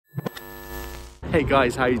Hey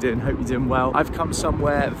guys, how you doing? Hope you're doing well. I've come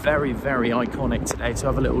somewhere very, very iconic today to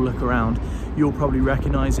have a little look around. You'll probably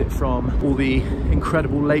recognise it from all the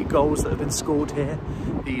incredible late goals that have been scored here,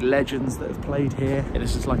 the legends that have played here.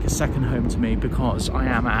 This is like a second home to me because I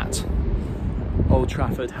am at Old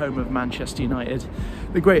Trafford, home of Manchester United,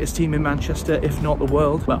 the greatest team in Manchester, if not the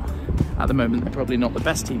world. Well, at the moment they're probably not the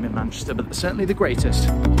best team in Manchester, but they're certainly the greatest.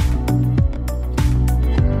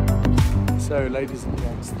 So ladies and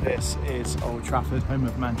gents, this is Old Trafford, home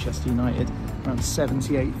of Manchester United. Around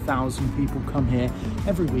 78,000 people come here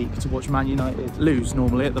every week to watch Man United lose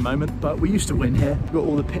normally at the moment, but we used to win here. We've got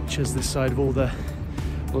all the pictures this side of all the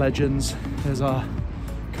legends. There's our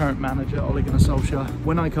current manager, Ole Gunnar Solskjaer.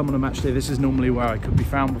 When I come on a match day, this is normally where I could be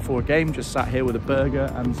found before a game, just sat here with a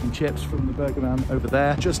burger and some chips from the burger man over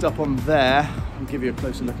there. Just up on there, I'll give you a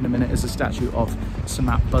closer look in a minute, is a statue of Sir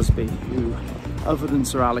Matt Busby, who, other than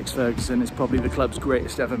Sir Alex Ferguson, is probably the club's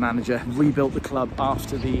greatest ever manager. Rebuilt the club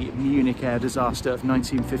after the Munich air disaster of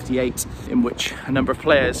 1958, in which a number of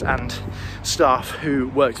players and staff who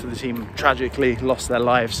worked for the team tragically lost their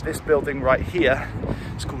lives. This building right here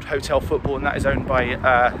is called Hotel Football, and that is owned by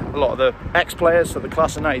a lot of the ex-players, so the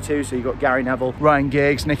class of 92, so you've got Gary Neville, Ryan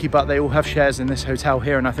Giggs, Nicky Butt, they all have shares in this hotel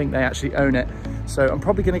here, and I think they actually own it. So I'm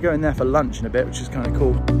probably going to go in there for lunch in a bit, which is kind of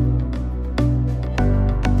cool.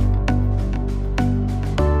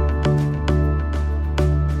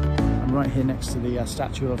 Right here next to the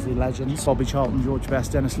statue of the legends, Bobby Charlton, George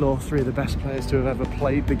Best, Dennis Law, three of the best players to have ever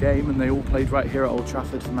played the game, and they all played right here at Old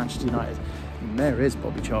Trafford for Manchester United. And there is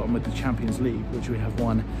Bobby Charlton with the Champions League, which we have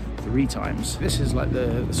won 3 times. This is like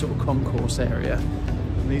the sort of concourse area.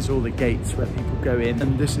 And these are all the gates where people go in,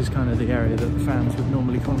 and this is kind of the area that the fans would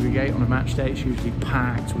normally congregate on a match day. It's usually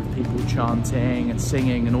packed with people chanting and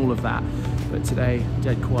singing and all of that, but today,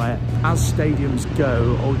 dead quiet. As stadiums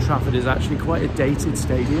go, Old Trafford is actually quite a dated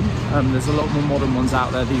stadium. There's a lot more modern ones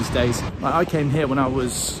out there these days. I came here when I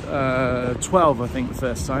was 12, I think, the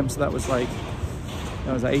first time, so that was like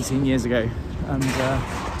 18 years ago, and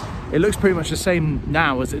it looks pretty much the same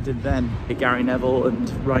now as it did then. Gary Neville and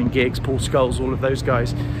Ryan Giggs, Paul Scholes, all of those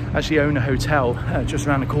guys actually own a hotel just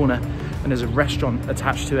around the corner, and there's a restaurant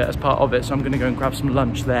attached to it as part of it, so I'm going to go and grab some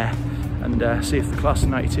lunch there and see if the class of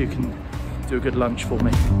 92 can do a good lunch for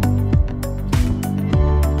me.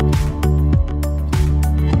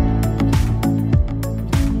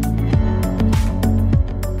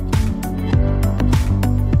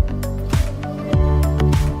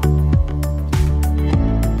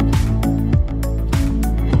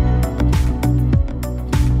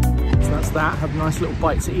 Have a nice little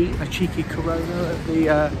bite to eat, a cheeky Corona at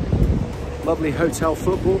the lovely Hotel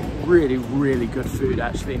Football. Really, really good food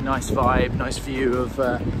actually. Nice vibe, nice view of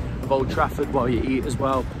Old Trafford while you eat as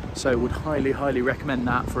well. So would highly, highly recommend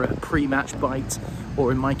that for a pre-match bite,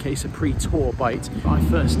 or in my case, a pre-tour bite. I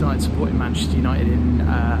first started supporting Manchester United in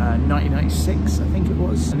 1996, I think it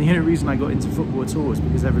was. And the only reason I got into football at all was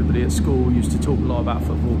because everybody at school used to talk a lot about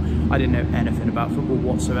football. I didn't know anything about football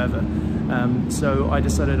whatsoever. So I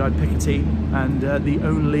decided I'd pick a team, and the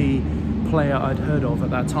only player I'd heard of at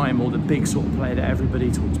that time, or the big sort of player that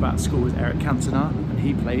everybody talked about at school, was Eric Cantona, and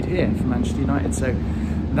he played here for Manchester United. So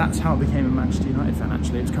that's how I became a Manchester United fan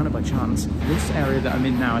actually. It was kind of by chance. This area that I'm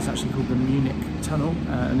in now is actually called the Munich Tunnel,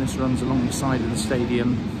 and this runs along the side of the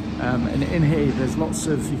stadium. And in here there's lots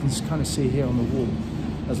of, you can kind of see here on the wall,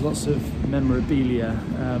 there's lots of memorabilia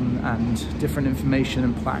and different information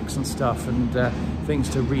and plaques and stuff, and things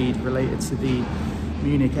to read related to the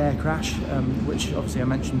Munich air crash, which obviously I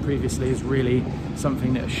mentioned previously is really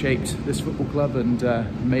something that has shaped this football club and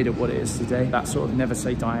made it what it is today. That sort of never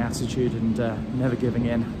say die attitude and never giving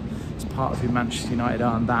in is part of who Manchester United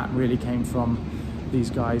are, and that really came from these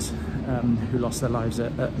guys who lost their lives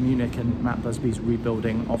at Munich, and Matt Busby's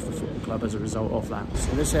rebuilding of the football club as a result of that.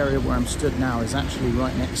 So this area where I'm stood now is actually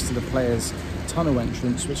right next to the players' tunnel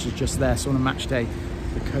entrance, which is just there. So on a match day,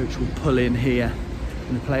 the coach will pull in here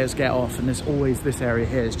and the players get off, and there's always, this area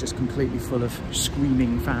here is just completely full of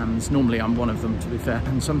screaming fans. Normally I'm one of them, to be fair,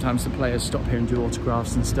 and sometimes the players stop here and do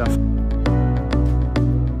autographs and stuff.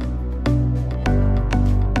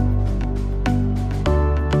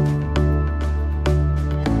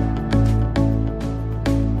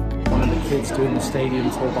 Doing the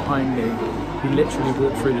stadium tour behind me, he literally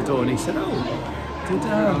walked through the door and he said, "Oh, did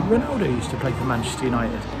Ronaldo used to play for Manchester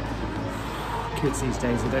United?" Kids these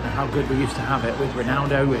days, they don't know how good we used to have it with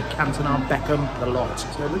Ronaldo, with Cantona, Beckham, the lot.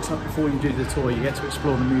 So it looks like before you do the tour, you get to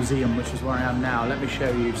explore the museum, which is where I am now. Let me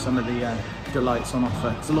show you some of the delights on offer.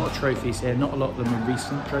 There's a lot of trophies here, not a lot of them are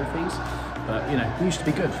recent trophies, but you know, they used to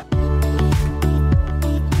be good.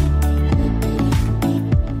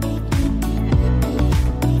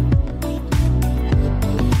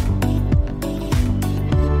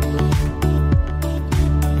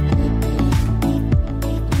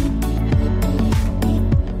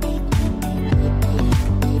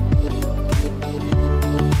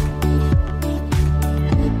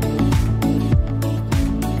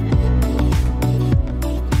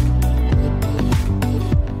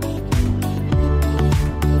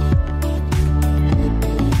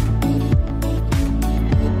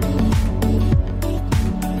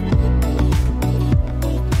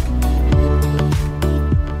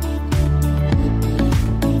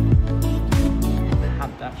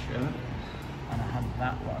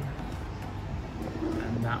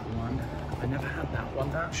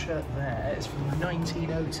 is from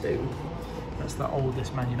 1902. That's the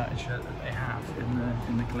oldest Man United shirt that they have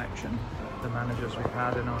in the collection. The managers we've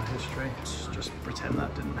had in our history. Let's just pretend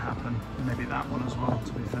that didn't happen. Maybe that one as well,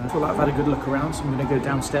 to be fair. I feel like I've had a good look around, so I'm going to go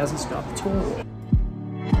downstairs and start the tour.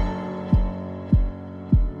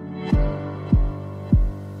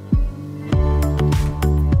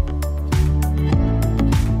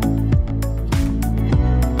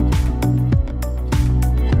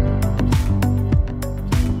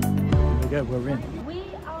 We're in. We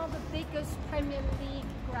are the biggest Premier League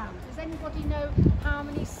ground. Does anybody know how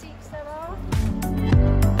many seats there are?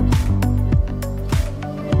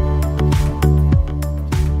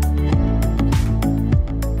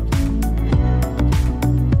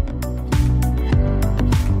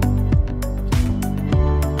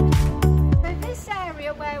 So this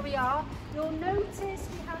area where we are, you'll notice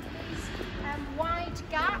we have these wide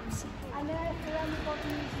gaps, and they're for anybody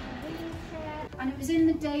using a wheelchair. And it was in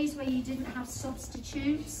the days where you didn't have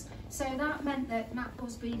substitutes, so that meant that Matt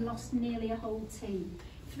Busby lost nearly a whole team.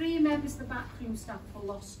 3 members of the backroom staff were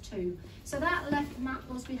lost too. So that left Matt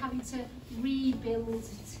Busby having to rebuild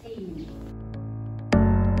a team.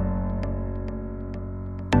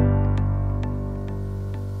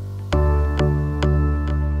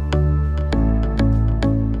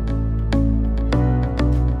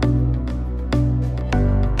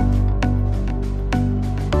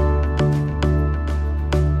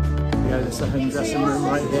 The home dressing room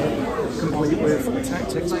right here, complete with a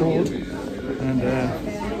tactics board and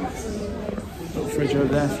little fridge over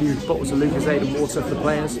there, a few bottles of Lucozade and water for the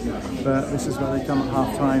players. But this is where they come at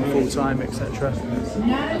half time, full time, etc.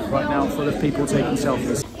 Right now, full of people taking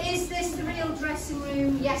selfies. Is this the real dressing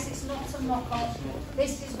room? Yes, it's not a mock-up.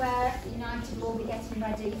 This is where United will be getting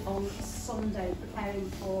ready on Sunday, preparing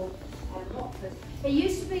for Watford. It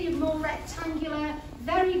used to be more rectangular,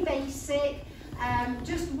 very basic.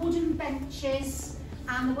 Just wooden benches,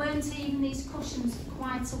 and there weren't even these cushions for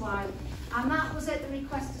quite a while. And that was at the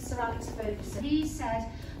request of Sir Alex Ferguson. He said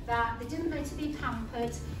that they didn't need to be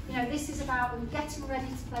pampered. You know, this is about them getting ready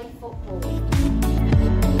to play football.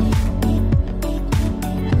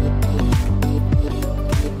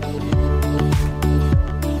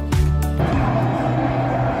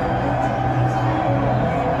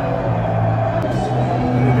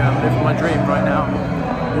 I'm living my dream right now.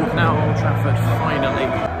 Walking out Old Trafford, finally.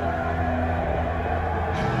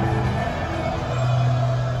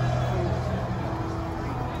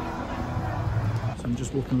 So I'm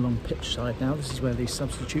just walking along pitch side now. This is where the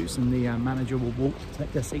substitutes and the manager will walk to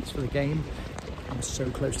take their seats for the game. I'm so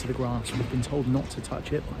close to the grass. We've been told not to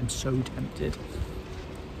touch it, but I'm so tempted.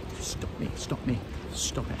 Stop me, stop me.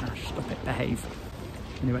 Stop it, Ash, stop it, behave.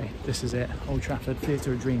 Anyway, this is it. Old Trafford,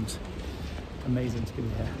 Theatre of Dreams. Amazing to be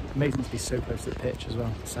here. Amazing to be so close to the pitch as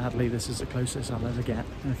well. Sadly, this is the closest I'll ever get.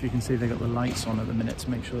 And if you can see, they've got the lights on at the minute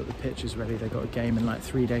to make sure that the pitch is ready. They've got a game in like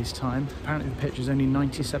 3 days' time. Apparently the pitch is only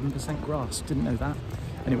 97% grass. Didn't know that.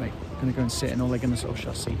 Anyway, I'm gonna go and sit in Ole Gunnar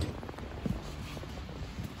Solskjaer's seat.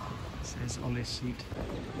 This is Ole's seat.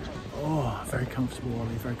 Oh, very comfortable,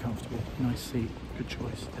 Ole, very comfortable. Nice seat, good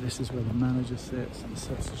choice. This is where the manager sits, and the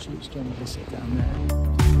substitutes generally sit down there.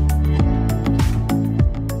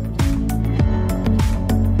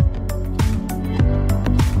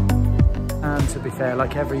 To be fair,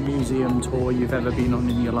 like every museum tour you've ever been on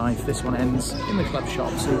in your life, this one ends in the club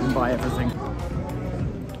shop, so you can buy everything.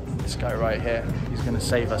 This guy right here, he's going to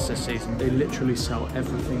save us this season. They literally sell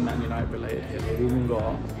everything Man United related here. They've even got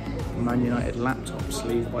a Man United laptop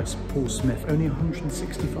sleeve by Paul Smith, only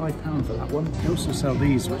 £165 for that one. They also sell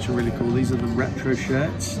these, which are really cool. These are the retro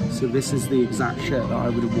shirts. So this is the exact shirt that I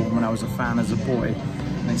would have worn when I was a fan as a boy.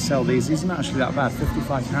 And they sell these. These are not actually that bad,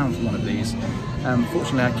 £55 for one of these.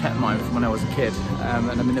 Fortunately, I kept mine from when I was a kid, and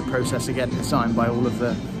I'm in the process of getting it signed by all of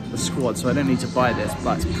the squad, so I don't need to buy this,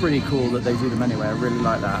 but it's pretty cool that they do them anyway. I really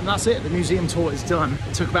like that. And that's it, the museum tour is done.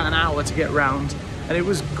 It took about an hour to get round, and it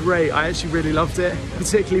was great. I actually really loved it.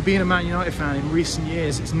 Particularly being a Man United fan in recent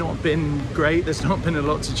years, it's not been great. There's not been a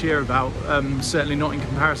lot to cheer about, certainly not in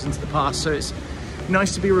comparison to the past, so it's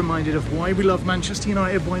nice to be reminded of why we love Manchester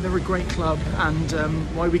United, why they're a great club, and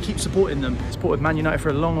why we keep supporting them. Supported Man United for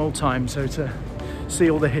a long old time, so to see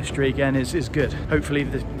all the history again is good. Hopefully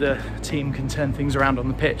the team can turn things around on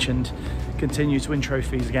the pitch and continue to win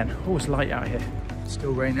trophies again. Oh, it's light out here. It's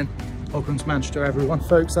still raining. Welcome to Manchester, everyone.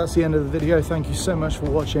 Folks, that's the end of the video. Thank you so much for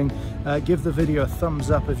watching. Give the video a thumbs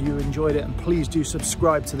up if you enjoyed it, and please do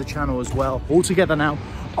subscribe to the channel as well. All together now.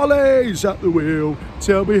 Ole's at the wheel.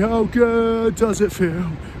 Tell me how good does it feel?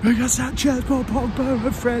 We got Sanchez, Paul Pogba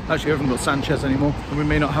and Fred. Actually, we haven't got Sanchez anymore, and we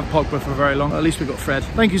may not have Pogba for very long. At least we've got Fred.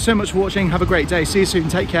 Thank you so much for watching. Have a great day. See you soon.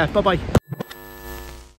 Take care. Bye-bye.